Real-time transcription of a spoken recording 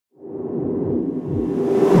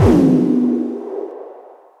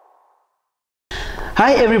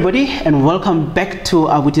Hi everybody, and welcome back to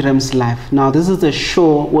Abuti Rams Live. Now this is the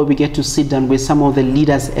show where we get to sit down with some of the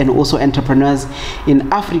leaders and also entrepreneurs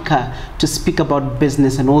in Africa to speak about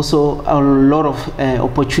business and also a lot of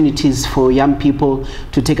opportunities for young people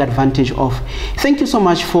to take advantage of. Thank you so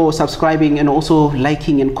much for subscribing and also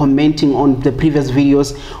liking and commenting on the previous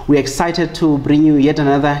videos. We're excited to bring you yet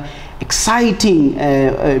another exciting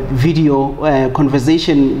video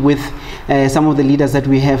conversation with some of the leaders that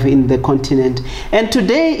we have in the continent. And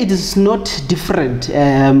today it is not different.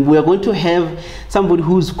 We are going to have somebody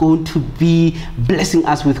who's going to be blessing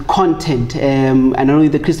us with content. I know in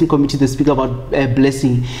the Christian community they speak about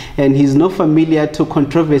blessing, and he's not familiar to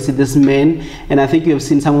controversy, this man. And I think you have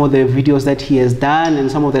seen some of the videos that he has done and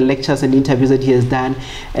some of the lectures and interviews that he has done.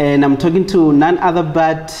 And I'm talking to none other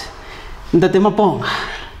but Ntate Maponga.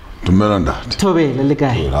 I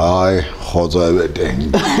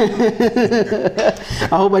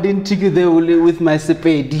hope I didn't take you there with my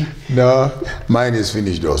sepedi. No, mine is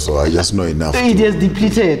finished also. I just know enough. It is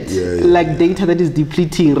depleted, like data that is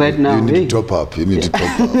depleting right now. You need to top up. You need to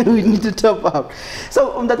top up. We need to top up.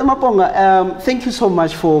 So, Ntate Maponga, thank you so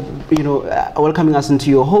much for welcoming us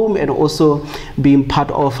into your home and also being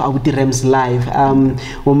part of Abuti Rams Live.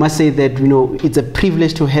 We must say that it's a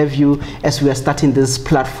privilege to have you as we are starting this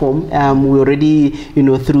platform. We already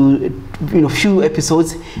through few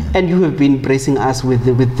episodes, and you have been bracing us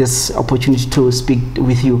with this opportunity to speak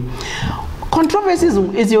with you. Controversy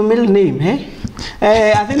is your middle name, eh?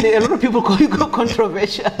 I think a lot of people call you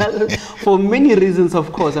controversial for many reasons,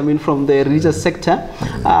 of course. I mean, from the religious sector,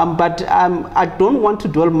 but I don't want to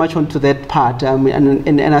dwell much onto that part.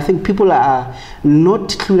 And I think people are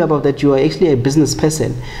not clear about that. You are actually a business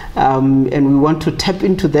person, and we want to tap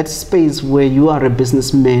into that space where you are a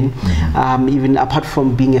businessman, even apart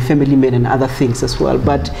from being a family man and other things as well.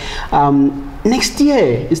 But next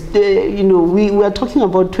year is we are talking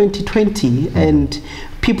about 2020, and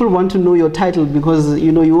people want to know your title because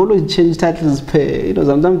you always change titles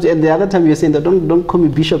sometimes, and the other time you're saying that don't call me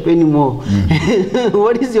bishop anymore.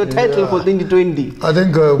 What is your title for 2020? I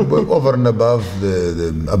think over and above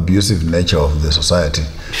the abusive nature of the society,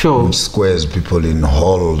 which squares people in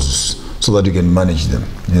halls so that you can manage them,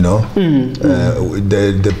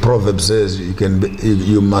 the proverb says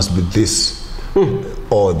you must be this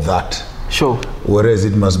or that. Whereas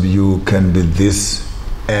it must be you can be this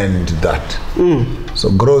and that. So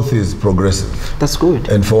growth is progressive. That's good.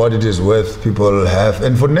 And for what it is worth, people have,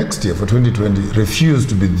 and for next year, for 2020, refuse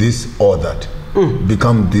to be this or that.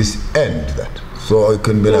 Become this and that. So it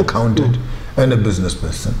can be an accountant and a business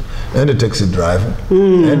person and a taxi driver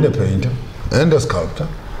and a painter and a sculptor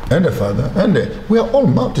and a father, and we are all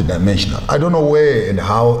multidimensional. I don't know where and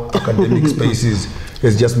how academic spaces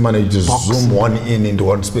has just managed to zoom one into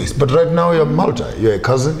one space. But right now you're multi. You're a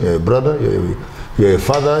cousin, you're a brother, you're a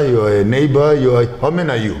father, you're a neighbor, how many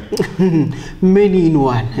are you? Many in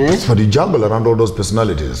one. But you juggle around all those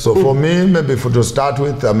personalities. So for me, maybe to start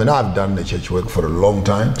with, I've done the church work for a long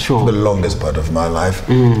time, for the longest part of my life.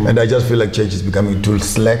 And I just feel like church is becoming too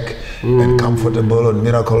slack and comfortable on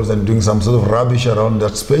miracles and doing some sort of rubbish around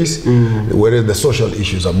that space, whereas the social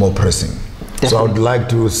issues are more pressing. Definitely. So I would like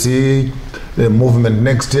to see the movement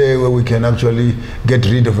next year where we can actually get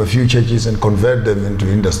rid of a few churches and convert them into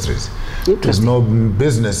industries. There's no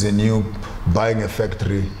business in you buying a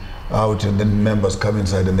factory out and then members come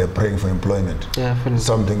inside and they're praying for employment. Definitely.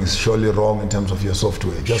 Something is surely wrong in terms of your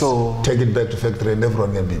software. Just take it back to factory and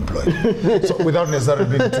everyone can be employed. So without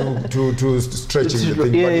necessarily being too stretching the thing,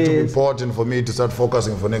 but it will be important for me to start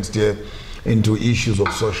focusing for next year into issues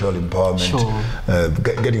of social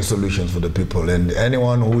empowerment, getting solutions for the people, and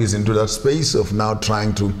anyone who is into that space of now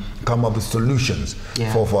trying to come up with solutions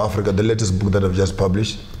for Africa. The latest book that I've just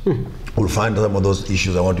published will find some of those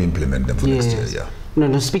issues. I want to implement them for next year.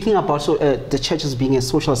 No, speaking about the church as being a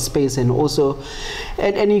social space and also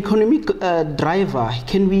an economic driver,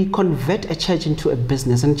 can we convert a church into a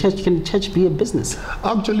business? And can church be a business?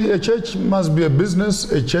 Actually, a church must be a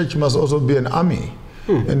business. A church must also be an army.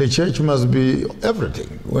 And the church must be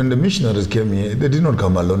everything. When the missionaries came here, they did not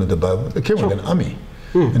come alone in the Bible. They came with an army.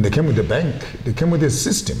 And they came with a bank. They came with a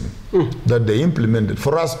system that they implemented.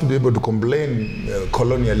 For us to be able to complain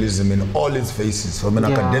colonialism in all its phases, from an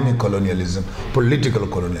academic colonialism, political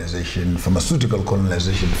colonization, pharmaceutical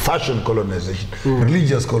colonization, fashion colonization,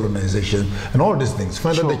 religious colonization, and all these things,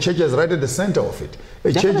 find that the church is right at the center of it.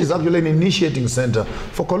 A church is actually an initiating center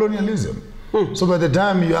for colonialism. So by the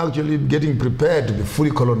time you're actually getting prepared to be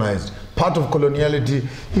fully colonized, part of coloniality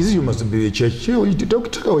is you must be a church. You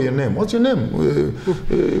take away your name. What's your name?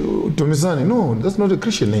 Dumisani. No, that's not a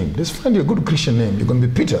Christian name. Let's find you a good Christian name. You're going to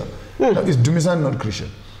be Peter. Now, is Dumisani not Christian?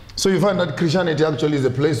 So you find that Christianity actually is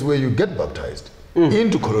a place where you get baptized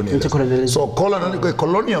into colonialism. So a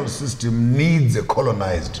colonial system needs a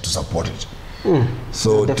colonized to support it.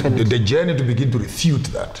 So the journey to begin to refute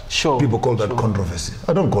that, people call that controversy.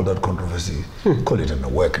 I don't call that controversy. Call it an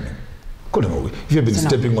awakening. Call it an awakening. If you've been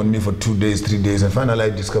stepping on me for 2 days, 3 days, and finally I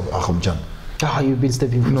discover, you've been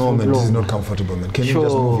stepping for so long. No, man, this is not comfortable, man. Can you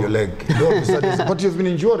just move your leg? But you've been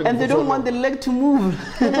enduring and they don't want the leg to move.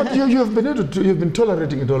 But you've been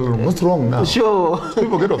tolerating it all along. What's wrong now?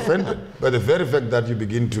 People get offended by the very fact that you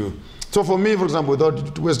begin to. So for me, for example,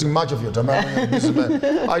 without wasting much of your time,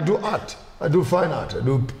 I do art. I do fine art. I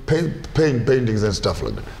do paintings and stuff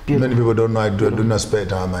like that. Beautiful. Many people don't know I do not spare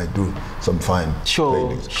time. I do some fine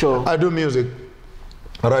paintings. I do music.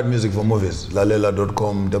 I write music for movies.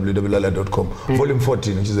 lalela.com, www.lalela.com. Volume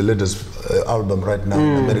 14, which is the latest album right now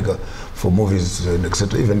in America for movies and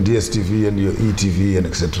etc. Even DSTV and your ETV and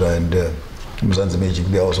etc. And Mzansi Magic,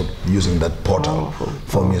 they're also using that portal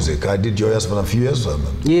for music. I did Joyous for a few years.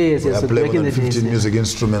 Yes. I play more than 15 music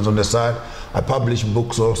instruments on the side. I publish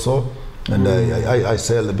books also. And I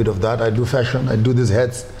sell a bit of that. I do fashion. I do these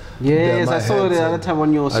hats. Yes, I saw it the other time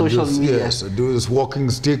on your social media. Yes, I do this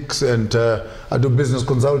walking sticks, and I do business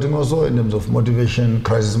consulting also in terms of motivation,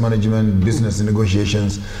 crisis management, business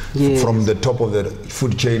negotiations, from the top of the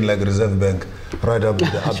food chain like Reserve Bank, right up to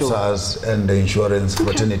the ABSAs and the insurance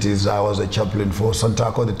fraternities. I was a chaplain for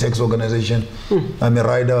Santaco, the tax organization. I'm a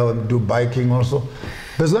rider, I do biking also.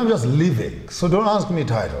 Because I'm just living, so don't ask me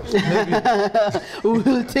titles. Maybe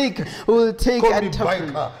we'll take call me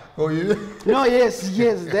biker. No, yes,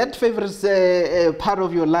 that favorite part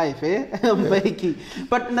of your life, biking.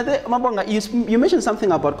 But Ntate, Maponga, you mentioned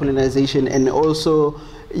something about colonization, and also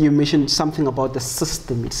you mentioned something about the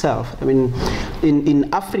system itself. I mean,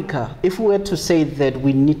 in Africa, if we were to say that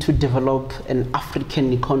we need to develop an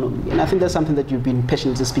African economy, and I think that's something that you've been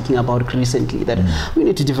passionately speaking about recently, that we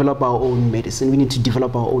need to develop our own medicine, we need to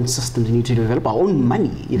develop our own systems, we need to develop our own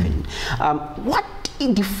money even. What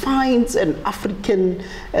defines an African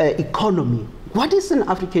economy? What is an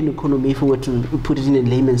African economy, if we were to put it in a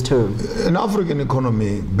layman's term? An African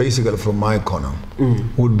economy, basically from my corner,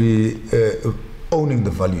 would be owning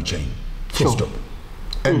the value chain, full stop,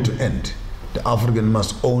 end to end. The African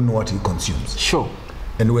must own what he consumes.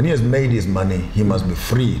 And when he has made his money, he must be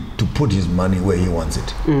free to put his money where he wants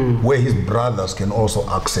it, where his brothers can also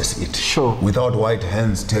access it, without white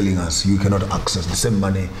hands telling us you cannot access the same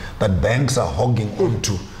money that banks are hogging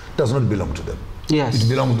onto. Does not belong to them. It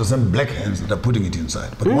belongs to the same black hands that are putting it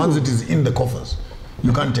inside. But once it is in the coffers,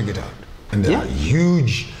 you can't take it out. And there are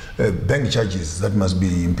huge bank charges that must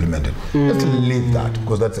be implemented. Let's leave that,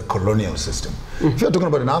 because that's a colonial system. If you're talking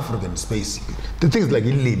about an African space, the things like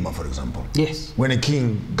in Lima, for example, when a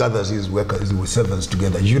king gathers his workers, his servants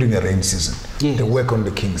together during a rain season, they work on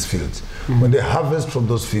the king's fields. When they harvest from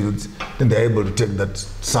those fields, then they're able to take that,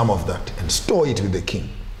 some of that, and store it with the king.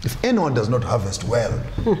 If anyone does not harvest well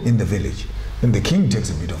in the village, then the king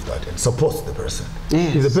takes a bit of that and supports the person.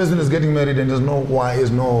 If the person is getting married and there's no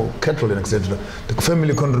wives, no cattle, and etc., the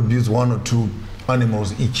family contributes 1 or 2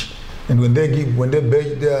 animals each. And when they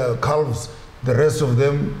bathe their calves, the rest of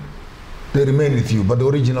them, they remain with you, but the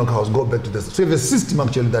original cows go back to the. So you have a system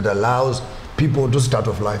actually that allows people to start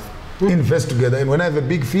off life, invest together. And when I have a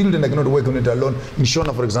big field and I cannot work on it alone, in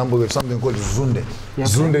Shona, for example, we have something called Zunde.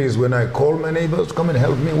 Zunde is when I call my neighbors to come and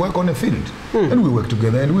help me work on a field. And we work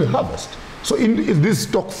together and we harvest. So if this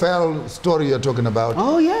stock-fell story you're talking about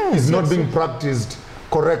is not being practiced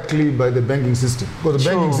correctly by the banking system. Because the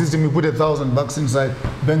banking system, you put $1,000 inside,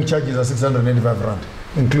 bank charges are 695 rand,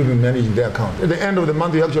 including managing the account. At the end of the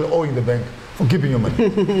month, you're actually owing the bank for keeping your money.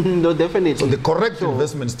 No, definitely. So the correct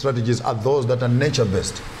investment strategies are those that are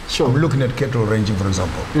nature-based. I'm looking at cattle ranching, for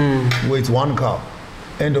example, where it's 1 cow.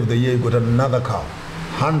 End of the year, you got another cow,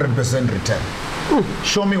 100% return.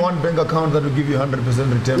 Show me one bank account that will give you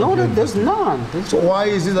 100% return. No, there's none. So why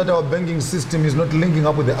is it that our banking system is not linking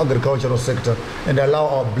up with the agricultural sector and allow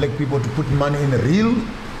our black people to put money in real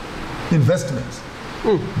investments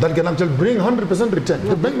that can actually bring 100% return?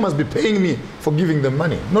 The bank must be paying me for giving them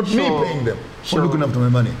money, not me paying them for looking after my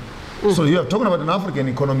money. So you're talking about an African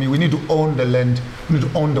economy. We need to own the land, we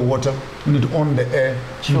need to own the water, we need to own the air,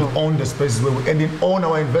 we need to own the spaces where we and then own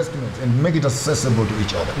our investments and make it accessible to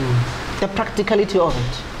each other. The practicality of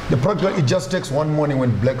it. The practical, it just takes one morning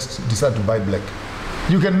when blacks decide to buy black.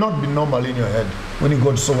 You cannot be normal in your head when you go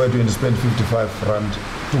to Soweto and spend 55 rand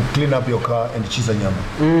to clean up your car and chisa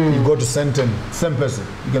nyama. You go to Senten, same person,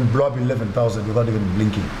 you can blow up 11,000 without even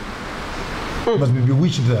blinking. You must be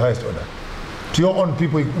bewitched to the highest order. To your own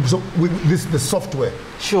people, so the software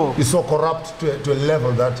is so corrupt to a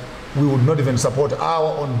level that we would not even support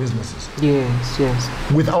our own businesses. Yes,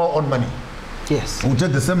 yes. With our own money. Yes. We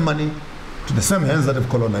take the same money to the same hands that have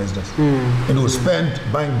colonized us. And we'll spend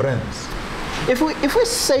buying brands. If we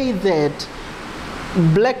say that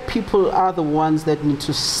black people are the ones that need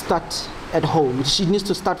to start at home, she needs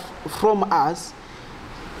to start from us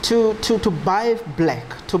to buy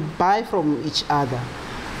black, to buy from each other.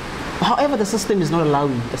 However, the system is not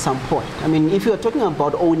allowing at some point. I mean, if you're talking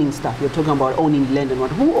about owning stuff, you're talking about owning land and what.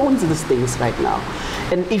 Who owns these things right now?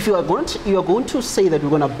 And if you are going to say that we're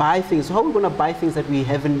going to buy things, how are we going to buy things that we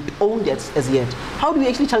haven't owned as yet? How do we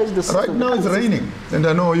actually challenge the system? Right now it's raining, and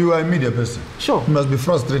I know you are a media person. Sure. It must be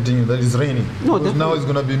frustrating you that it's raining. No, because now it's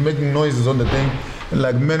going to be making noises on the thing. And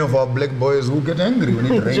like many of our black boys who get angry when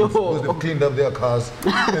it rains because they've cleaned up their cars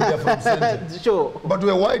and they're from center. Sure. But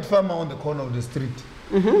we're a white farmer on the corner of the street.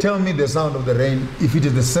 Tell me the sound of the rain if it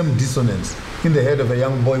is the same dissonance in the head of a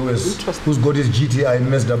young boy who's got his GTI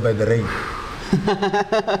messed up by the rain.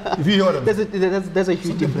 If you hear what I mean. There's a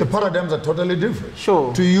huge difference. The paradigms are totally different.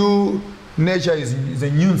 Sure. To you, nature is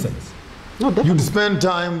a nuisance. No, definitely. You'd spend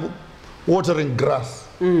time watering grass.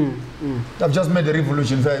 I've just made a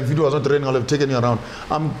revolution. If it was not raining, I'll have taken you around.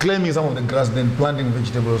 I'm claiming some of the grass, then planting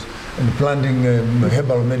vegetables and planting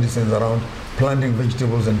herbal medicines around, planting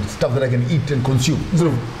vegetables and stuff that I can eat and consume.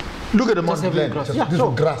 So look at the amount of land. Grass. Yeah, this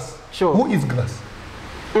sure. is grass. Sure. Who is grass?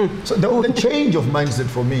 So the change of mindset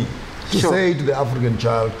for me to say to the African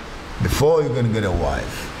child, before you're going to get a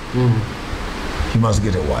wife, you must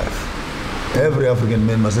get a wife. Every African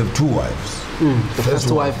man must have two wives. The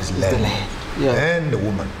first wife is the land. Yeah. And the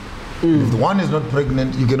woman. If the one is not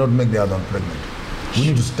pregnant, you cannot make the other one pregnant. We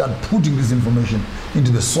need to start putting this information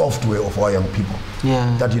into the software of our young people.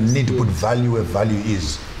 Yeah. That you need to put value where value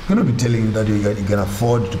is. You cannot be telling you that you can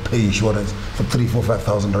afford to pay insurance for 3,000,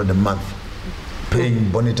 4,000, 5,000 rand a month.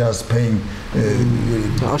 Paying bonitas, paying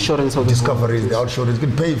the assurance of discoveries, the outsurance. You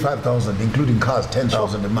can pay 5,000, including cars,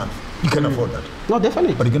 10,000 a month. You can afford that. No,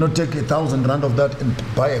 definitely. But you cannot take 1,000 rand of that and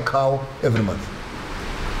buy a cow every month.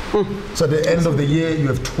 So at the end of the year, you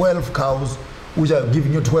have 12 cows, which are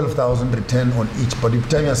giving you 12,000 return on each. But by the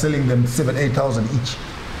time you're selling them 7,000, 8,000 each.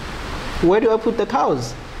 Where do I put the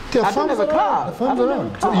cows? I don't have a car. Farms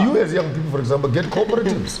around. So you as young people, for example, get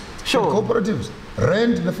cooperatives. Sure. Get cooperatives.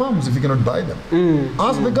 Rent the farms if you cannot buy them.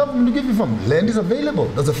 Ask the government to give you farm. Land is available.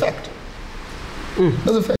 That's a fact.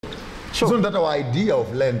 That's a fact. Sure. It's not that our idea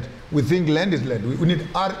of land, we think land is land. We need,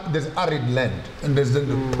 there's arid land and there's the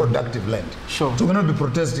productive land. Sure. So we're not be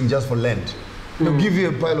protesting just for land. They'll give you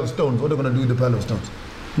a pile of stones. What are they going to do with the pile of stones?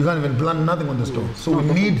 You can't even plant nothing on the stones. So we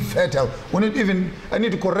need fertile. We need even, I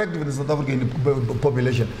need to correct with the South African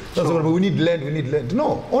population. That's what we need land, we need land.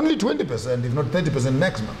 No, only 20%, if not 30%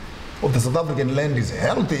 maximum of the South African land is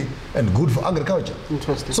healthy and good for agriculture.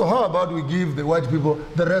 Interesting. So how about we give the white people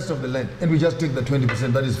the rest of the land and we just take the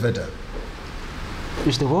 20% that is fertile?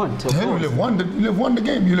 Which they want. Then you'll have won the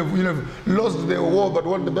game. You'll have lost the war but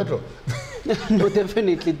won the battle. No,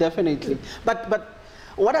 definitely. But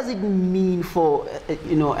what does it mean for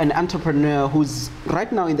an entrepreneur who's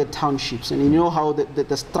right now in the townships, and you know how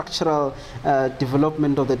the structural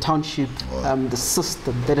development of the township, the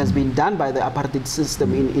system that has been done by the apartheid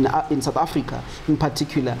system in South Africa in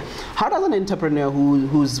particular. How does an entrepreneur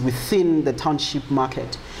who's within the township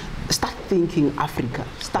market start thinking Africa?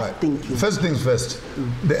 Thinking. First things first.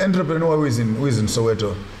 The entrepreneur who is in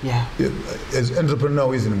Soweto, is entrepreneur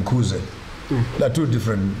who is in Mkuze. There are two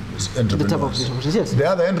different entrepreneurs. The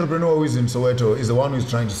other entrepreneur who is in Soweto is the one who is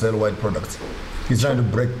trying to sell white products. He's trying to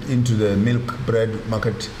break into the milk bread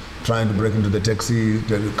market, trying to break into the taxi,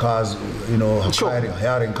 the cars,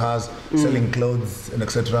 hiring cars, selling clothes and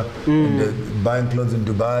etc. And buying clothes in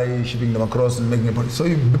Dubai, shipping them across and making a profit. So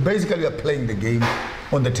you basically are playing the game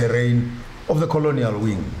on the terrain of the colonial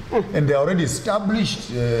wing. And they already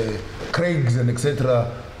established Craigs and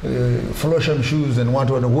etc. Flosham shoes and what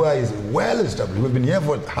who is well established. We've been here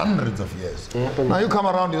for hundreds of years. Now you come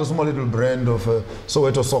around with a small little brand of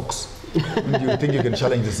Soweto socks and you think you can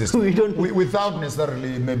challenge the system without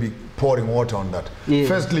necessarily maybe pouring water on that.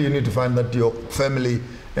 Firstly, you need to find that your family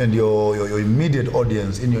and your immediate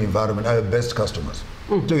audience in your environment are your best customers.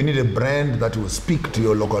 So you need a brand that will speak to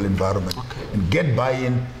your local environment and get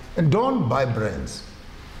buy-in, and don't buy brands.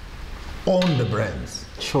 Own the brands.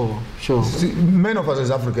 Sure. See, many of us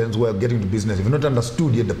as Africans who are getting to business have not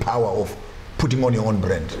understood yet the power of putting on your own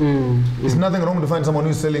brand. There's nothing wrong to find someone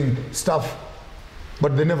who's selling stuff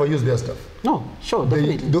but they never use their stuff. No, sure,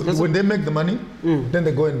 definitely. When they make the money, then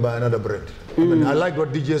they go and buy another brand. I mean, I like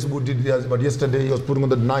what DJ Abuti did, but yesterday he was putting on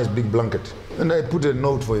that nice big blanket, and I put a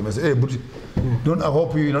note for him. I said, "Hey, Abuti, I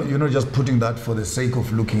hope you're not just putting that for the sake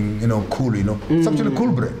of looking, cool. It's actually a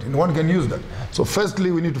cool brand, and one can use that." So,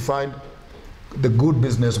 firstly, we need to find the good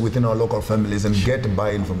business within our local families and get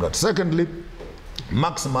buy-in from that. Secondly,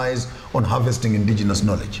 maximize on harvesting indigenous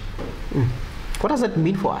knowledge. What does that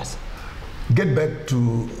mean for us? Get back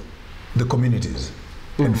to the communities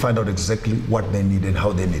and find out exactly what they need and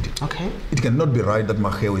how they need it. Okay. It cannot be right that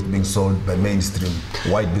maheo is being sold by mainstream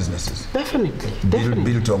white businesses. Definitely.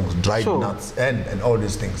 Biltongs, dried nuts, and all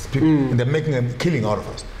these things. And they're making a killing out of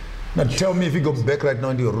us. Now tell me, if you go back right now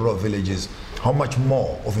into your rural villages, how much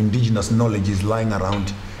more of indigenous knowledge is lying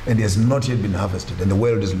around and has not yet been harvested, and the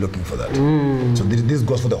world is looking for that. So this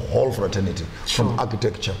goes for the whole fraternity, from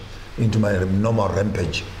architecture into my normal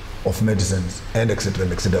rampage of medicines and etc.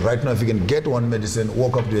 and etc. Right now, if you can get one medicine,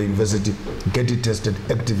 walk up to the university, get it tested,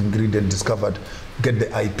 active ingredient discovered, get the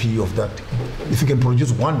IP of that. If you can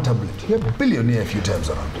produce one tablet, you're a billionaire a few times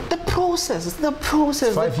around. The process.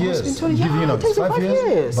 5 years. It takes 5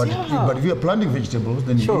 years. But if you're planting vegetables,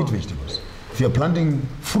 then you eat vegetables. If you're planting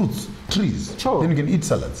fruits, trees, then you can eat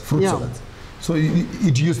salads, fruit salads. So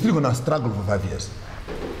you're still going to struggle for 5 years.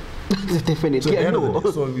 Definitely.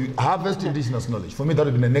 So we harvest indigenous knowledge. For me, that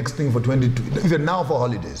would be the next thing for 22. Even now for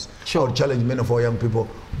holidays, I would challenge many of our young people,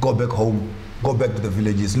 go back home, go back to the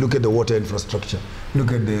villages, look at the water infrastructure,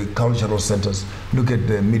 look at the cultural centers, look at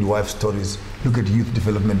the midwife stories, look at youth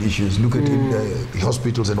development issues, look at the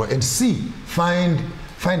hospitals and see, find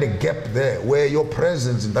a gap there where your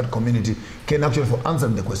presence in that community can actually answer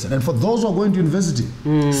the question. And for those who are going to university,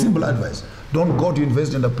 simple advice, don't go to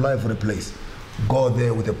university and apply for a place. Go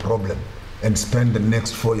there with a problem and spend the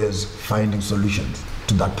next 4 years finding solutions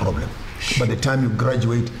to that problem. By the time you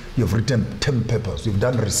graduate, you've written 10 papers, you've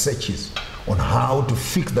done researches on how to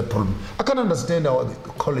fix that problem. I can't understand how the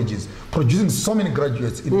colleges producing so many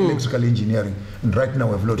graduates in electrical engineering, and right now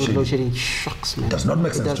we have load shedding. Load shedding shocks, man. It does not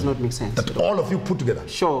make sense. It does not make sense. That all of you put together.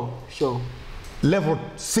 Sure. Level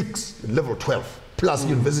 6, level 12, plus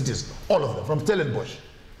universities, all of them, from Stellenbosch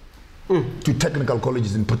to technical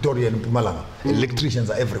colleges in Pretoria and Mpumalanga. Electricians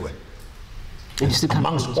are everywhere.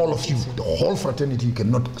 Amongst all of you, the whole fraternity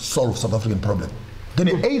cannot solve South African problem. Then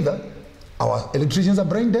either our electricians are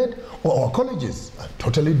brain dead or our colleges are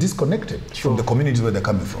totally disconnected from the communities where they're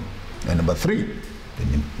coming from. And number 3, they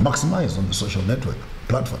maximize on the social network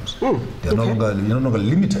platforms. They're no longer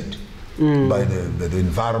limited by the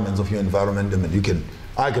environments of your environment. I mean,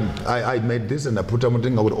 I made this and I put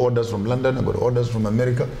everything. I got orders from London, I got orders from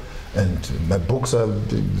America, and my books are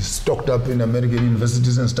stocked up in American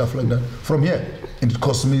universities and stuff like that from here. And it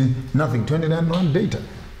costs me nothing, 29 rand data.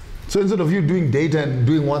 So instead of you doing data and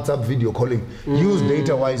doing WhatsApp video calling, use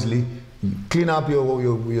data wisely, clean up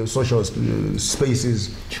your social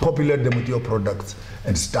spaces, populate them with your products,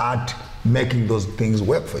 and start making those things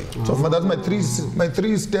work for you. So that's my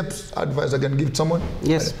three steps advice I can give someone.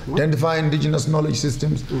 Yes. Identify indigenous knowledge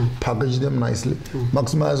systems, package them nicely,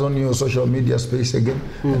 maximize on your social media space again,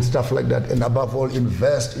 and stuff like that. And above all,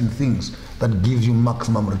 invest in things that give you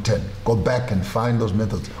maximum return. Go back and find those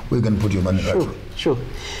methods where you can put your money right. Sure.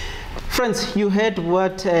 Friends, you heard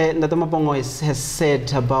what Ntate Maponga has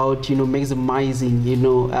said about, maximizing,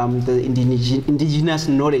 the indigenous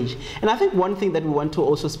knowledge. And I think one thing that we want to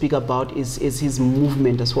also speak about is his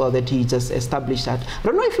movement as well, that he just established that. I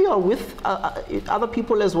don't know if you are with other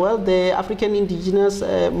people as well, the African indigenous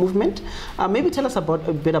movement. Maybe tell us a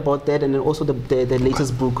bit about that, and then also the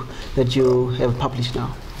latest book that you have published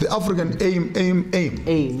now. The African aim.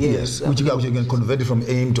 Yes, which you can convert it from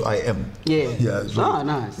aim to I am. Yeah. So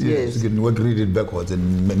nice. Yes. You can read it backwards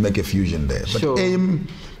and make a fusion there. But aim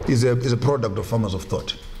is a product of Farmers of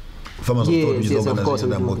Thought. Farmers of Thought, which is the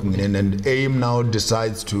organization I'm working in. And AIM now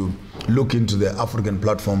decides to look into the African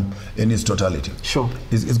platform in its totality.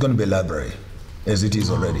 It's going to be a library, as it is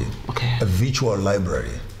already. A virtual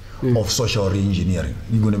library of social re-engineering.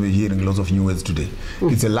 You're going to be hearing lots of new words today.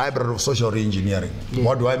 It's a library of social re-engineering.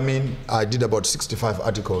 What do I mean? I did about 65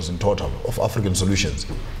 articles in total of African solutions,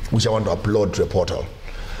 which I want to upload to a portal.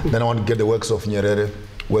 Then I want to get the works of Nyerere,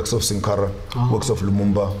 works of Sankara, works of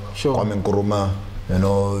Lumumba, Kwame Nkrumah,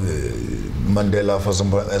 Mandela, for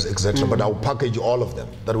example, etc. But I'll package all of them.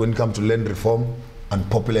 That when it comes to land reform,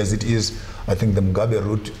 unpopular as it is, I think the Mugabe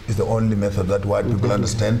route is the only method that white people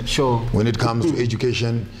understand. When it comes to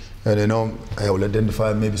education, and I will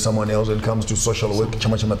identify maybe someone else when it comes to social work,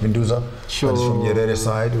 Chama Pinduza, that's from Nyerere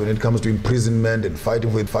side. When it comes to imprisonment and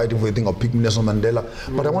fighting for a thing of pick Nelson Mandela.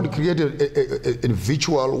 But I want to create a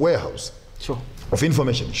virtual warehouse of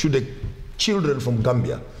information. Should the children from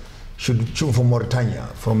Gambia, from Mauritania,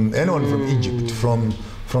 from anyone from Egypt,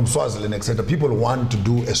 from Swaziland, etc., people want to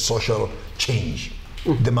do a social change.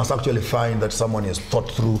 They must actually find that someone has thought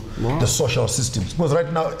through the social systems. Because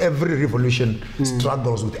right now, every revolution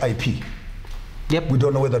struggles with IP. We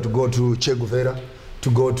don't know whether to go to Che Guevara, to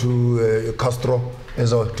go to Castro,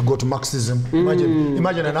 to go to Marxism.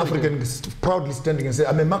 Imagine an African proudly standing and say,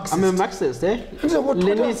 I'm a Marxist. I'm a Marxist, eh? What's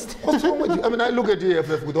wrong with you? I mean, I look at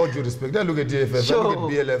EFF with all due respect. I look at EFF, I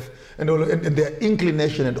look at BLF, and their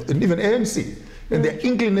inclination, and even ANC, and their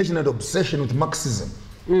inclination and obsession with Marxism.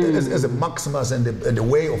 As a maximus and a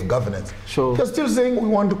way of governance. They're still saying we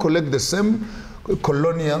want to collect the same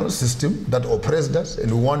colonial system that oppressed us,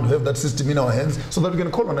 and we want to have that system in our hands so that we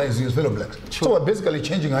can colonize you as fellow blacks. So we're basically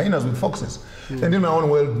changing hyenas with foxes. And in my own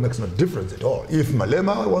world, it makes no difference at all. If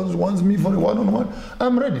Malema wants me for a one-on-one,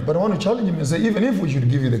 I'm ready. But I want to challenge him and say, even if we should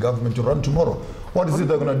give you the government to run tomorrow, what is it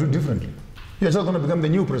they're going to do differently? You're just going to become the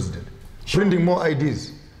new president, printing more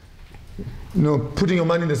IDs, putting your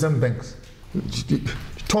money in the same banks.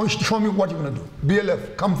 Show me what you're going to do.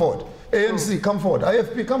 BLF, come forward. ANC, come forward.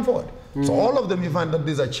 IFP, come forward. So all of them, you find that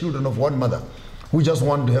these are children of one mother who just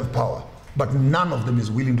want to have power. But none of them is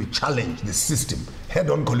willing to challenge the system,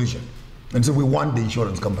 head-on collusion. And so we want the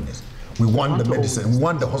insurance companies. We want the medicine. We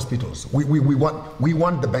want the hospitals. We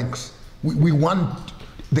want the banks. We want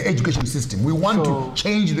the education system. We want to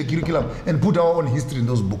change the curriculum and put our own history in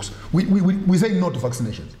those books. We say no to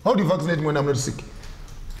vaccinations. How do you vaccinate me when I'm not sick?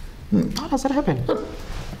 How does that happen?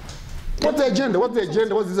 What's the agenda? What's the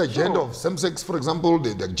agenda? What's this agenda of same-sex, for example?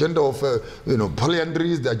 The agenda of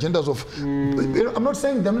polyandries, the agendas of. I'm not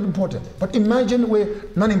saying they're not important, but imagine where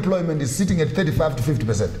non-employment is sitting at 35 to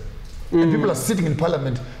 50%, and people are sitting in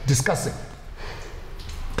parliament discussing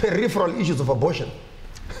peripheral issues of abortion.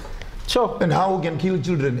 And how we can kill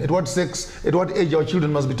children, at what sex, at what age our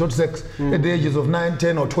children must be taught sex, at the ages of 9,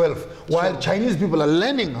 10 or 12. While Chinese people are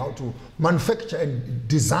learning how to manufacture and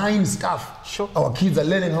design stuff. Our kids are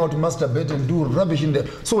learning how to masturbate and do rubbish in there.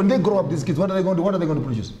 So when they grow up, these kids, what are they going to do? What are they going to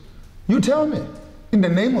produce? You tell me, in the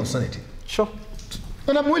name of sanity.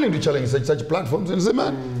 And I'm willing to challenge such platforms and say,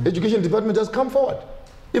 man, education department, just come forward.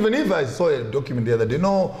 Even if I saw a document the other day,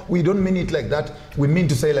 no, we don't mean it like that. We mean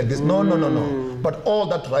to say like this. No. But all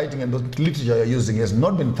that writing and the literature you're using has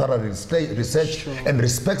not been thoroughly researched and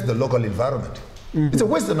respects the local environment. It's a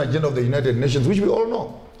Western agenda of the United Nations, which we all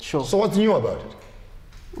know. So what's new about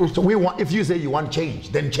it? So we want, if you say you want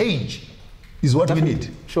change, then change is what we need.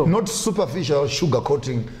 Not superficial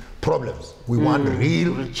sugarcoating problems. We want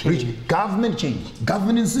real government change,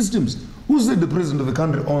 governing systems. Who said the president of the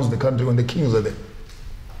country owns the country when the kings are there?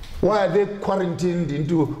 Why are they quarantined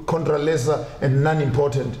into contralesa and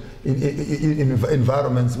non-important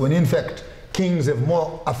environments when in fact kings have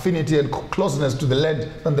more affinity and closeness to the land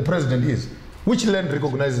than the president is? Which land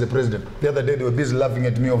recognizes the president? The other day they were busy laughing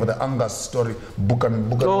at me over the Angus story,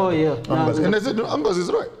 Angus. And I said, no, Angus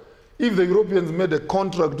is right. If the Europeans made a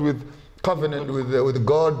contract with covenant with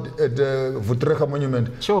God at the Vutreka monument,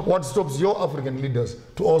 what stops your African leaders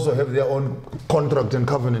to also have their own contract and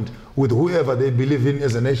covenant with whoever they believe in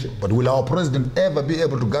as a nation? But will our president ever be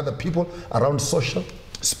able to gather people around social,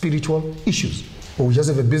 spiritual issues? Or we just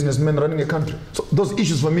have a businessman running a country? So those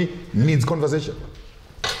issues for me needs conversation.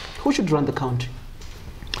 Who should run the country?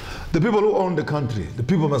 The people who own the country. The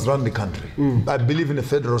people must run the country. I believe in a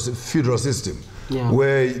federal system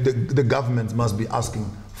where the government must be asking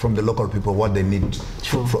from the local people what they need.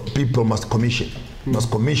 People must commission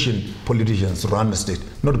politicians to run the state,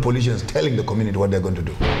 not politicians telling the community what they're going to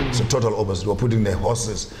do. So total opposite. We're putting the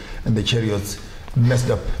horses and the chariots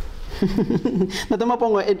messed up. Ntate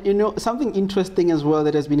Maponga, something interesting as well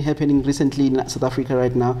that has been happening recently in South Africa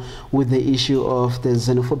right now with the issue of the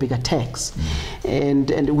xenophobic attacks. And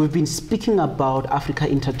we've been speaking about Africa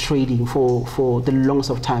intertrading for the longest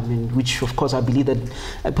of time, in which of course I believe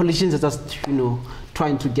that politicians are just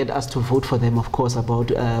trying to get us to vote for them, of course, about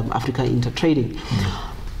Africa intertrading.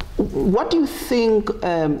 What do you think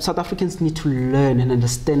South Africans need to learn and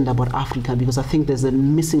understand about Africa? Because I think there's a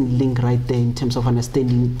missing link right there in terms of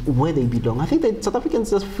understanding where they belong. I think that South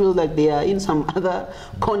Africans just feel like they are in some other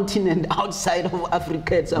continent outside of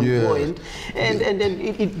Africa at some point. And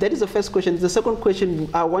that is the first question. The second question,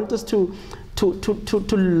 I want us to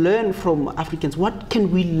learn from Africans. What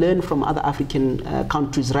can we learn from other African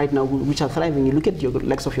countries right now which are thriving? You look at your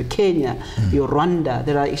likes of your Kenya, your Rwanda,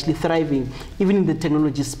 that are actually thriving, even in the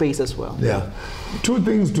technology space as well. Two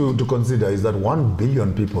things to consider is that 1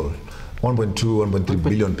 billion people, 1.2, 1.3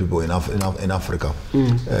 billion people in Africa.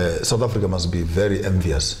 South Africa must be very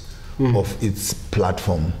envious of its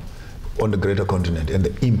platform on the greater continent and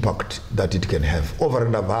the impact that it can have over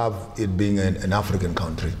and above it being an African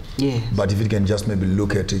country. Yes. But if it can just maybe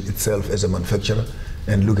look at itself as a manufacturer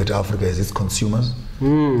and look at Africa as its consumers,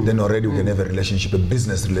 then already we can have a relationship, a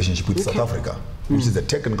business relationship with South Africa, which is a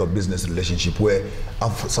technical business relationship where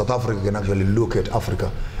South Africa can actually look at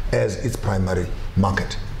Africa as its primary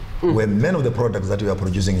market, where many of the products that we are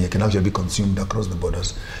producing here can actually be consumed across the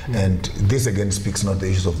borders. And this again speaks not the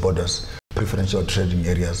issues of borders, preferential trading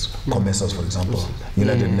areas, commerces, for example,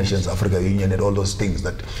 United Nations, Africa Union, and all those things.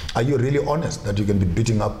 That are you really honest that you can be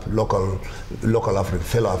beating up local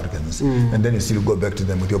fellow Africans, and then you still go back to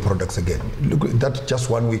them with your products again? Look at that, just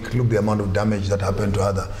 1 week. Look the amount of damage that happened to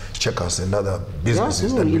other checkers and other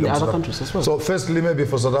businesses that in other countries as well. So firstly, maybe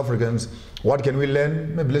for South Africans, what can we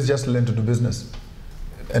learn? Maybe let's just learn to do business.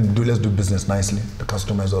 And let's do business nicely. The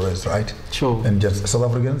customer is always right. Sure. And just South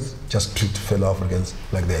Africans, just treat fellow Africans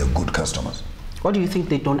like they are good customers. What do you think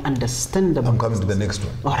they don't understand about? I'm coming to the next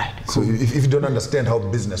one. All right. Cool. So if you don't understand how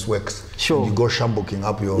business works, sure, you go shambuking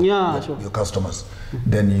up your customers,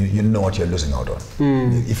 then you know what you're losing out on.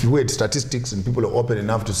 If you read statistics and people are open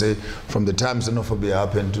enough to say from the time xenophobia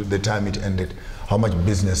happened to the time it ended, how much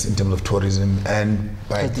business in terms of tourism and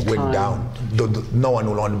went down, no one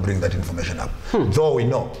will want to bring that information up. Though we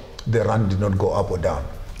know the rand did not go up or down.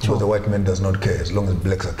 So the white man does not care as long as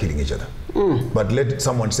blacks are killing each other. But let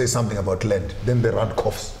someone say something about land, then the rand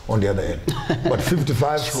coughs on the other end. But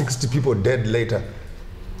 55, 60 people dead later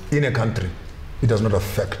in a country, it does not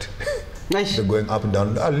affect the going up and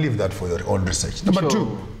down. I'll leave that for your own research. Number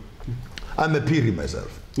two, I'm a Piri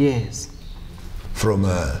myself. Yes. From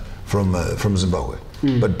Zimbabwe.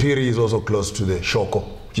 But Piri is also close to the Shoko,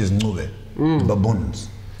 which is Ngube, the baboons.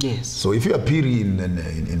 Yes. So if you are Piri in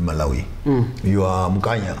Malawi, you are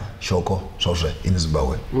Mukanya, Shoko, Soshe in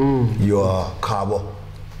Zimbabwe, you are Kabo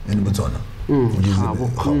in Botswana, which is Kabo.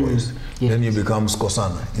 Then you become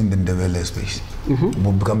Skosana in the Ndebele space.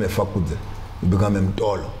 You become a Fakudze, you become a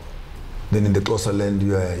Mtolo. Then in the closer land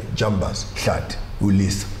you are Jambas, Hlat,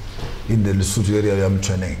 Ulis. In the Lesotho area you are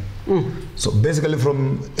Mtweneng. So basically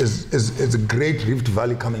from as a great Rift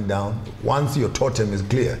Valley coming down, once your totem is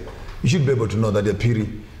clear, you should be able to know that a Piri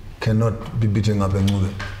cannot be beating up a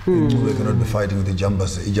Ngube. Ngube cannot be fighting with the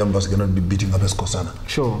Jambas. The Jambas cannot be beating up a Skosana.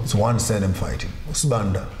 Sure. It's one surname fighting.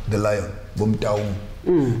 Usbanda, the lion, Bumtaung,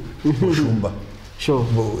 Shumba. Sure.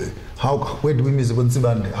 Where do we miss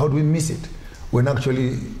it? How do we miss it? When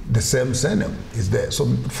actually the same surname is there. So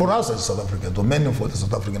for us as South Africans, or many of the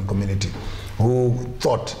South African community who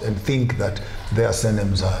thought and think that their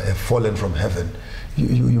surnames have fallen from heaven,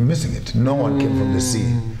 you're missing it. No one came from the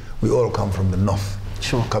sea. We all come from the north,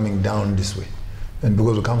 coming down this way. And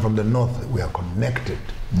because we come from the north, we are connected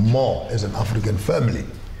more as an African family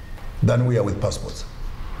than we are with passports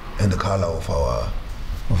and the color of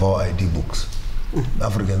our ID books.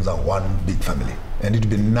 Africans are one big family. And it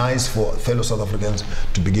would be nice for fellow South Africans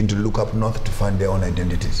to begin to look up north to find their own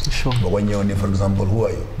identities. Sure. But when you're for example, who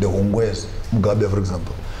are you? The Ongwes, Mugabe, for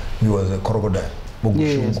example. He was a crocodile.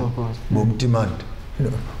 Yes, of course. Bumtimand.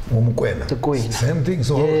 Same thing.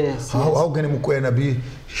 So how can Mukwena be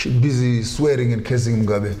busy swearing and cursing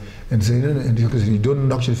Mugabe and saying, because you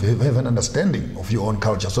don't actually have an understanding of your own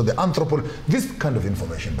culture. So the this kind of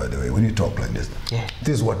information, by the way, when you talk like this, this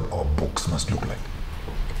is what our books must look like.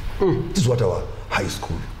 This is what our high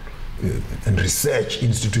school and research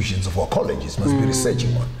institutions of our colleges must be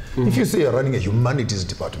researching on. If you say you're running a humanities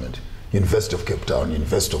department, University of Cape Town,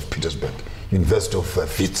 University of Petersburg, University of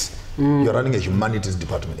Fitz, you're running a humanities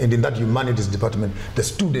department. And in that humanities department, the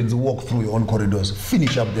students walk through your own corridors,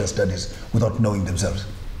 finish up their studies without knowing themselves.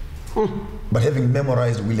 But having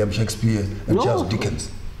memorized William Shakespeare and Charles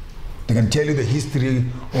Dickens, they can tell you the history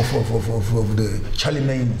of the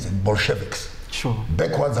Charlemagnes and Bolsheviks. Sure.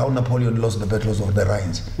 Backwards, how Napoleon lost the battles of the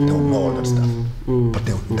Rhines. They don't know all that stuff. But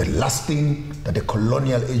the last thing that a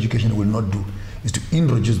colonial education will not do is to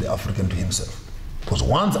introduce the African to himself. Because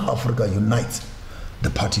once Africa unites, the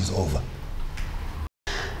party is over.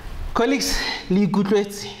 Colleagues,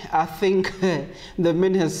 I think the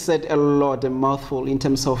man has said a lot, a mouthful, in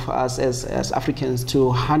terms of us as Africans to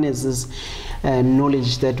harness this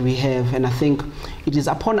knowledge that we have. And I think it is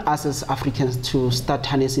upon us as Africans to start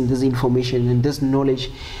harnessing this information and this knowledge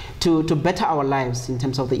to better our lives in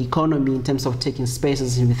terms of the economy, in terms of taking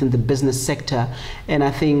spaces within the business sector. And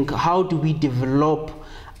I think, how do we develop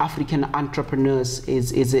African entrepreneurs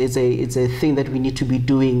is a thing that we need to be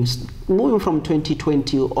doing moving from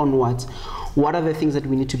 2020 onwards. what are the things that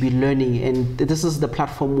we need to be learning, and this is the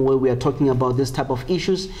platform where we are talking about this type of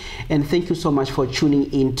issues. And thank you so much for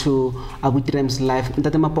tuning into Abuti Rams Live.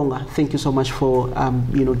 Ntate Maponga, thank you so much for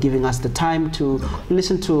giving us the time to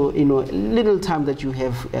listen to little time that you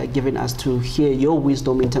have given us to hear your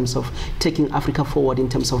wisdom in terms of taking Africa forward in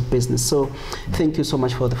terms of business. So thank you so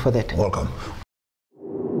much for that. Welcome.